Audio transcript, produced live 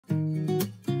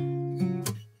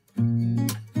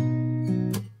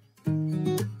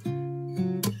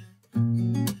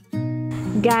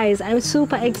Guys, I'm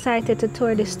super excited to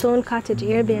tour the stone cottage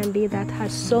Airbnb that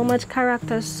has so much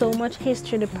character, so much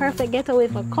history, the perfect getaway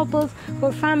for couples,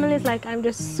 for families. Like, I'm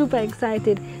just super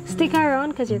excited. Stick around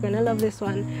because you're gonna love this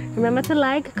one. Remember to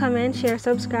like, comment, share,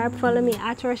 subscribe, follow me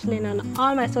at Rochielin on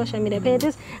all my social media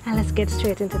pages, and let's get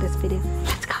straight into this video.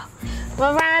 Let's go.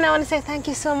 Well, Ryan, I want to say thank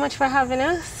you so much for having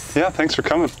us. Yeah, thanks for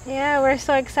coming. Yeah, we're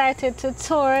so excited to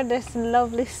tour this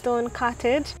lovely stone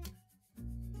cottage.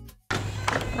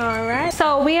 All right,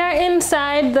 so we are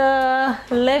inside the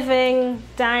living,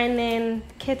 dining,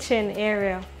 kitchen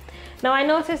area. Now I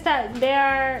noticed that there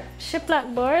are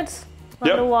shiplap boards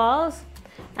on the walls,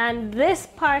 and this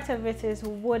part of it is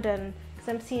wooden. Because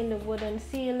I'm seeing the wooden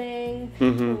ceiling,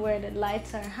 where the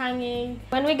lights are hanging.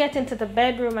 When we get into the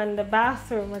bedroom and the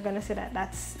bathroom, we're gonna see that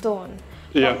that's stone.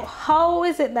 Yeah. But how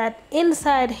is it that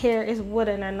inside here is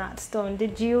wooden and not stone?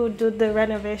 Did you do the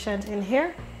renovations in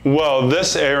here? Well,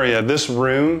 this area, this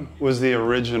room was the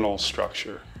original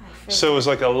structure. So it was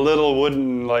like a little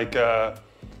wooden, like a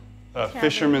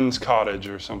fisherman's cottage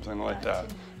or something like that,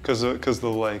 because of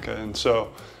the lake. And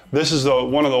so this is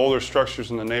one of the older structures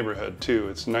in the neighborhood too.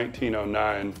 It's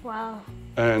 1909. Wow.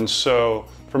 And so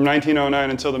from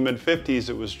 1909 until the mid-50s,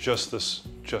 it was just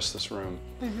this room.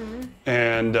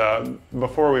 And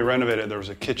before we renovated, there was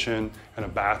a kitchen and a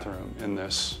bathroom in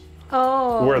this.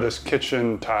 Oh. Where this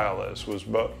kitchen tile was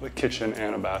both the kitchen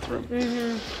and a bathroom.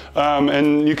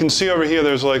 And you can see over here,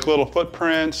 there's like little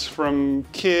footprints from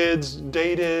kids,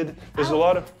 dated. There's a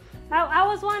lot of... I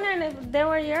was wondering if they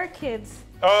were your kids.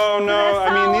 Oh no,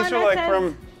 I mean, these are like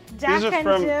from... Jack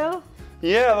and Jill?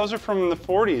 Yeah, those are from the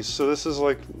 40s. So this is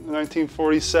like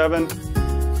 1947.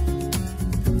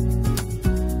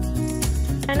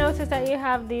 I noticed that you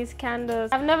have these candles.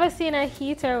 I've never seen a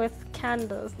heater with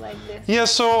candles like this. Yeah,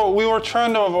 so we were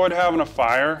trying to avoid having a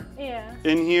fire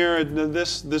in here.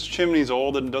 This chimney's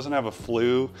old and doesn't have a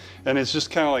flue, and it's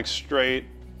just kind of like straight,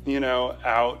 you know,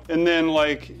 out. And then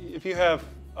like if you have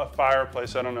a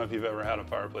fireplace, I don't know if you've ever had a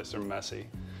fireplace, they're messy,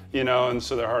 you know, and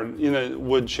so they're hard, you know,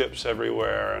 wood chips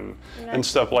everywhere and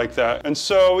stuff like that. And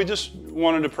so we just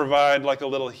wanted to provide like a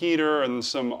little heater and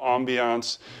some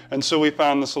ambiance. And so we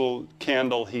found this little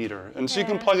candle heater. And so you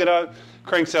can plug it out,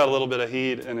 cranks out a little bit of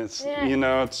heat, and it's, you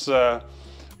know, it's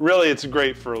really, it's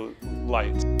great for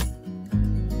light.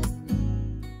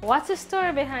 What's the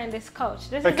story behind this couch?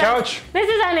 This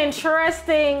is an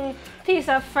interesting piece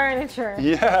of furniture.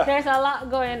 Yeah. There's a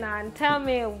lot going on. Tell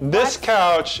me This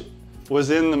couch was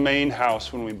in the main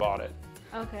house when we bought it.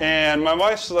 Okay. And my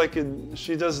wife's like,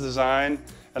 she does design,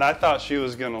 and I thought she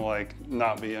was gonna like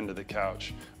not be into the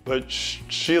couch, but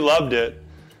she loved it,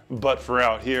 but for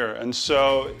out here. And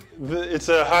so it's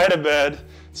a hide-a-bed,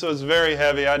 so it's very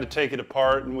heavy. I had to take it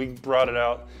apart, and we brought it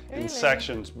out in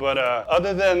sections. But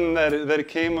other than that, it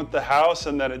came with the house,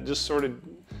 and that it just sort of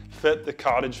fit the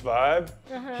cottage vibe.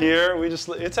 Here,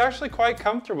 it's actually quite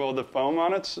comfortable, the foam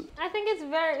on it. I think it's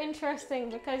very interesting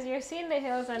because you're seeing the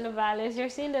hills and the valleys, you're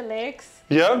seeing the lakes,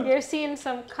 you're seeing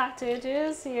some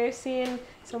cottages, you're seeing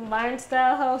some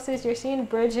barn-style houses, you're seeing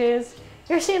bridges,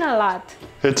 you're seeing a lot.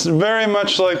 It's very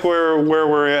much like where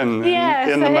we're in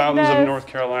the mountains of North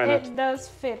Carolina. It does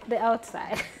fit the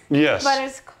outside. Yes. But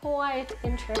it's quite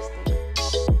interesting.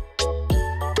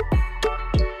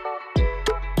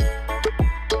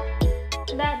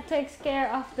 That takes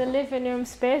care of the living room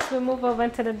space. We move over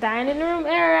to the dining room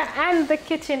area and the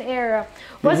kitchen area.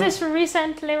 Was this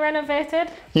recently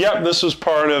renovated? Yep, this was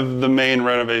part of the main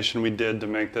renovation we did to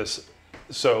make this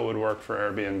so it would work for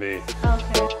Airbnb.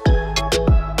 Okay.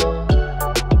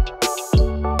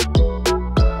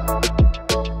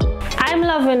 I'm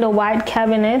loving the white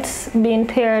cabinets being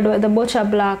paired with the butcher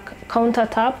block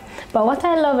countertop. But what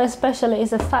I love especially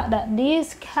is the fact that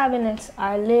these cabinets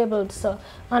are labeled. So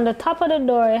on the top of the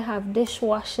door, you have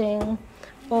dishwashing.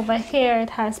 Over here, it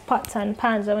has pots and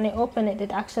pans. And when you open it,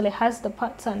 it actually has the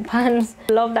pots and pans.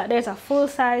 I love that there's a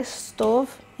full-size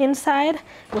stove inside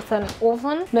with an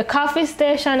oven. The coffee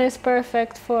station is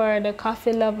perfect for the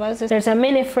coffee lovers. There's a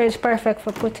mini fridge perfect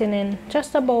for putting in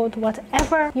just about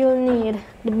whatever you'll need.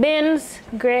 The bins,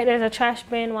 great. There's a trash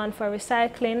bin, one for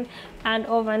recycling. And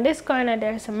over in this corner,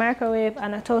 there's a microwave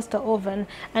and a toaster oven.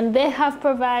 And they have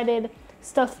provided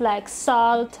stuff like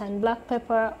salt and black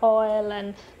pepper, oil,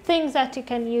 and things that you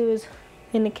can use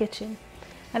in the kitchen.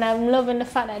 And I'm loving the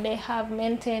fact that they have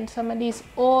maintained some of these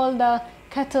older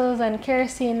kettles and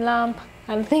kerosene lamp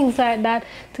and things like that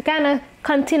to kind of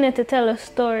continue to tell a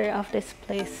story of this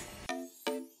place.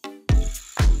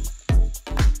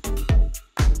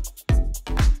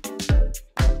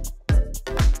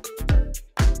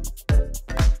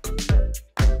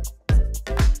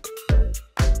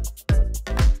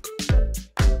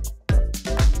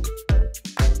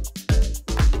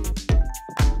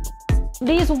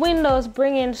 these windows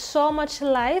bring in so much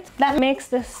light that makes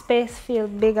the space feel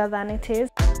bigger than it is.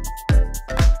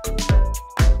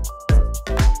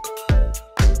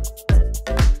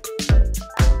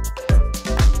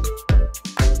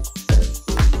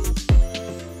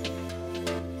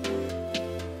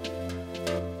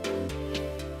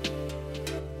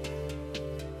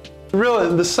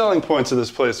 Really, the selling points of this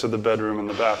place are the bedroom and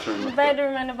the bathroom. The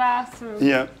bedroom and the bathroom.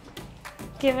 Yeah.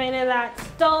 Giving it that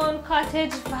stone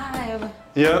cottage vibe.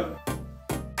 Yep.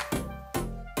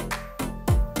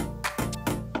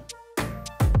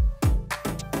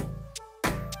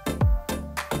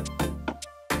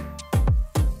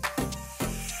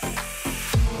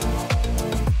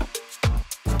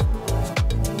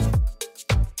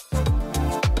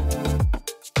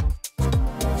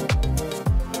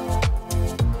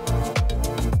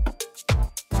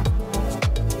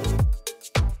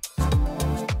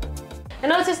 I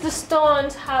noticed the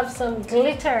stones have some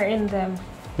glitter in them.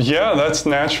 Yeah, that's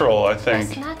natural, I think.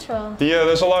 That's natural. Yeah,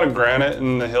 there's a lot of granite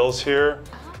in the hills here,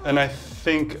 and I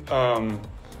think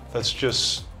that's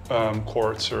just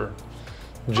quartz or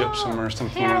gypsum or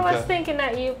something like that. I was thinking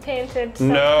that you painted some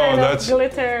that's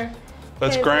glitter.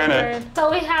 That's granite.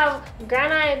 So we have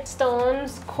granite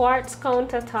stones, quartz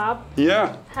countertop.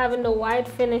 Yeah. Having the white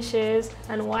finishes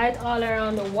and white all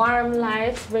around, the warm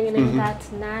lights, bringing in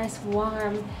that nice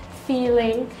warm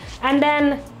feeling. And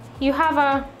then you have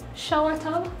a shower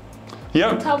tub.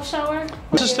 Yep. A tub shower.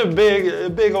 Just a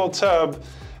big old tub,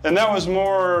 and that was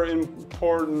more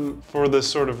important for this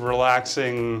sort of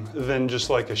relaxing than just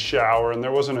like a shower. And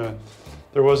there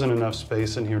wasn't enough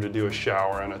space in here to do a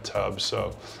shower and a tub,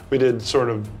 so we did sort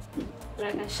of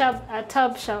like a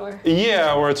tub shower.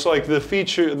 Yeah, where it's like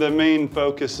the main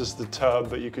focus is the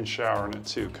tub, but you can shower in it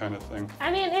too, kind of thing.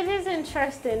 I mean, it is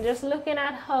interesting just looking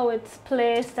at how it's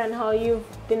placed and how you've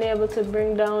been able to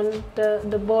bring down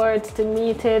the boards to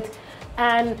meet it.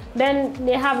 And then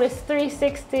they have this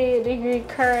 360-degree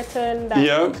curtain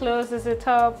that closes it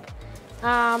up.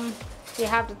 You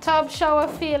have the tub shower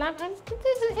feel, and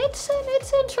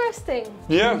it's interesting.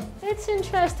 Yeah. It's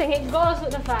interesting. It goes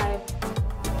with the vibe.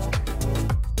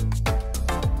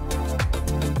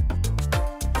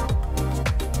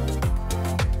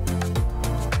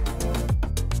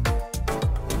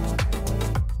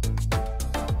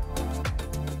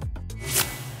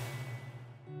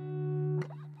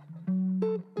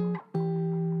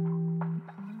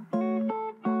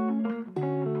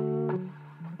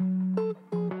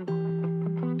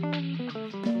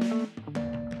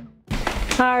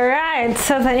 All right,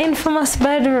 so the infamous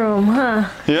bedroom, huh?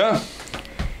 Yeah.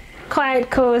 Quite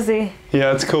cozy.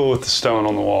 Yeah, it's cool with the stone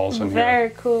on the walls in here. Very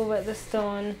cool with the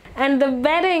stone. And the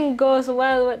bedding goes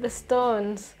well with the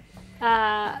stones.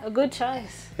 A good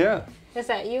choice. Yeah. Is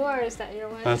that you or is that your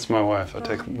wife? That's my wife. I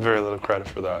take very little credit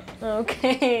for that.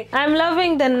 Okay. I'm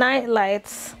loving the night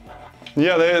lights.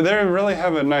 Yeah, they really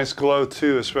have a nice glow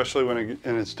too, especially when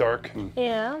it's dark.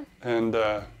 And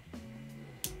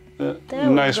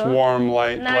nice warm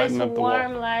light lighting up the wall. Nice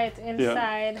warm light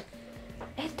inside.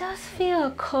 Yeah. It does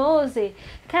feel cozy.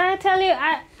 Can I tell you,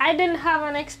 I didn't have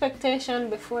an expectation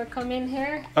before coming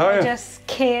here. I just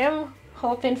came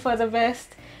hoping for the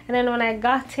best. And then when I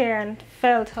got here and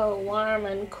felt how warm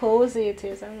and cozy it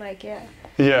is, I'm like, yeah,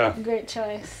 great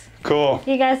choice. Cool.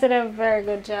 You guys did a very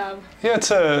good job. Yeah,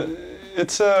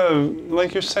 it's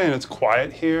like you're saying, it's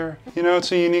quiet here. You know,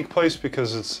 it's a unique place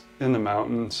because it's in the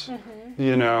mountains.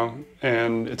 You know,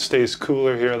 and it stays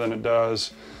cooler here than it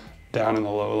does down in the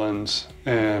lowlands.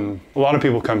 And a lot of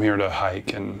people come here to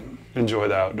hike and enjoy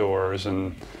the outdoors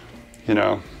and, you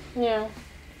know,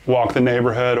 walk the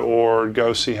neighborhood or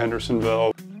go see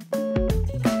Hendersonville.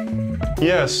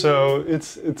 Yeah, so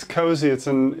it's cozy. It's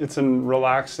a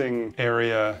relaxing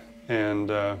area, and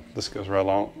this goes right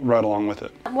along with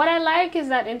it. What I like is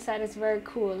that inside is very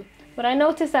cool. But I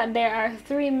noticed that there are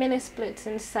 3 mini splits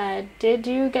inside. Did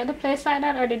you get the place like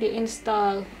that, or did you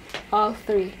install all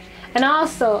 3? And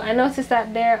also, I noticed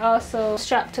that they're also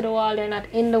strapped to the wall. They're not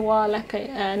in the wall like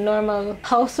a normal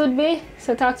house would be.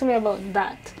 So talk to me about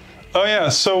that. Oh yeah,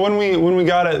 so when we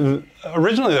got it,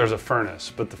 originally there was a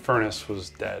furnace, but the furnace was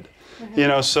dead. You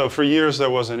know, so for years there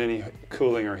wasn't any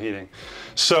cooling or heating.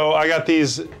 So I got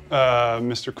these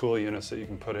Mr. Cool units that you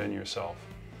can put in yourself.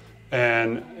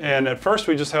 And at first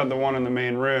we just had the one in the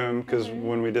main room because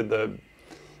when we did the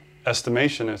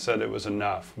estimation it said it was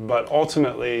enough. But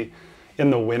ultimately in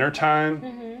the winter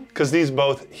time, because these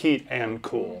both heat and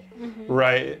cool,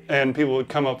 right? And people would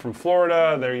come up from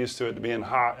Florida, they're used to it being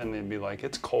hot, and they'd be like,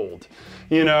 it's cold,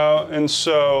 you know? And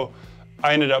so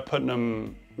I ended up putting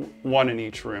them one in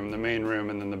each room, the main room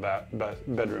and then the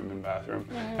bedroom and bathroom.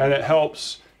 And it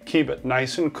helps keep it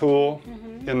nice and cool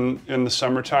in the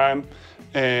summertime,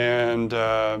 and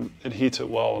it heats it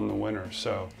well in the winter.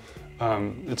 So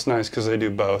it's nice because they do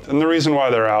both. And the reason why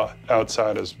they're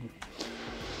outside is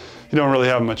you don't really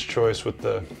have much choice with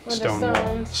the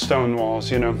stone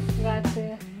walls, you know.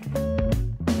 Gotcha.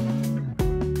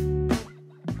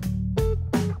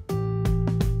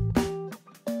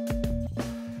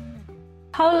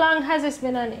 How long has this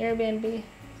been on Airbnb?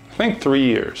 I think 3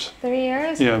 years. 3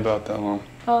 years? Yeah, about that long.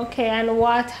 Okay, and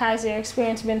what has your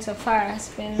experience been so far?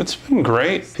 It's been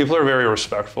great. People are very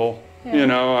respectful. Yeah. You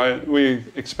know, we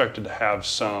expected to have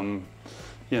some,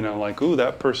 you know, like, ooh,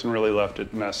 that person really left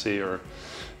it messy, or,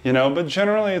 you know, but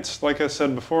generally it's, like I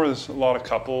said before, there's a lot of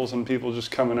couples and people just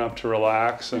coming up to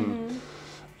relax, and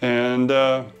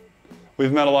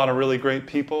we've met a lot of really great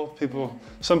people.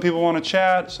 Some people want to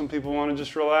chat, some people want to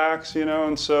just relax, you know,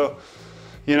 and so,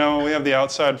 you know, we have the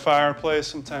outside fireplace.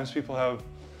 Sometimes people have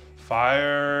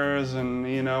fires and,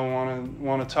 you know,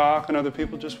 want to talk, and other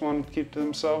people just want to keep to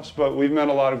themselves. But we've met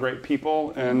a lot of great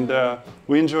people, and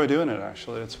we enjoy doing it,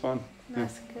 actually. It's fun.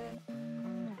 That's good.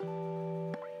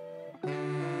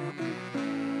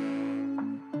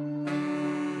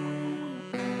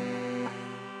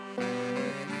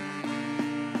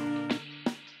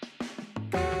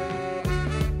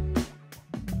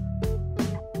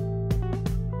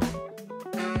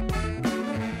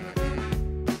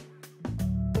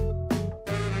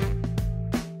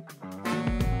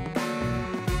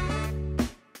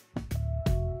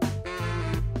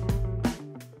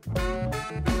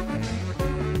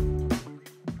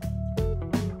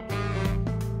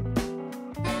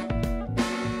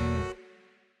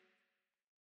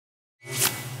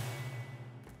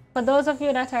 For those of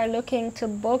you that are looking to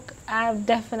book, I've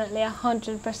definitely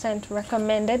 100%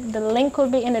 recommend it. The link will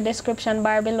be in the description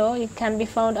bar below. It can be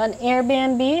found on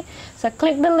Airbnb. So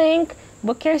click the link,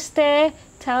 book your stay,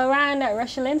 tell Ryan that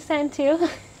Rochielin sent you,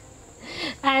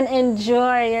 and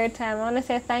enjoy your time. I want to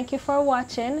say thank you for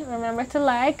watching. Remember to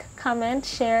like, comment,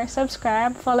 share,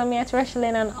 subscribe. Follow me at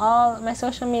Rochielin on all my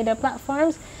social media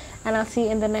platforms, and I'll see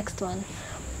you in the next one.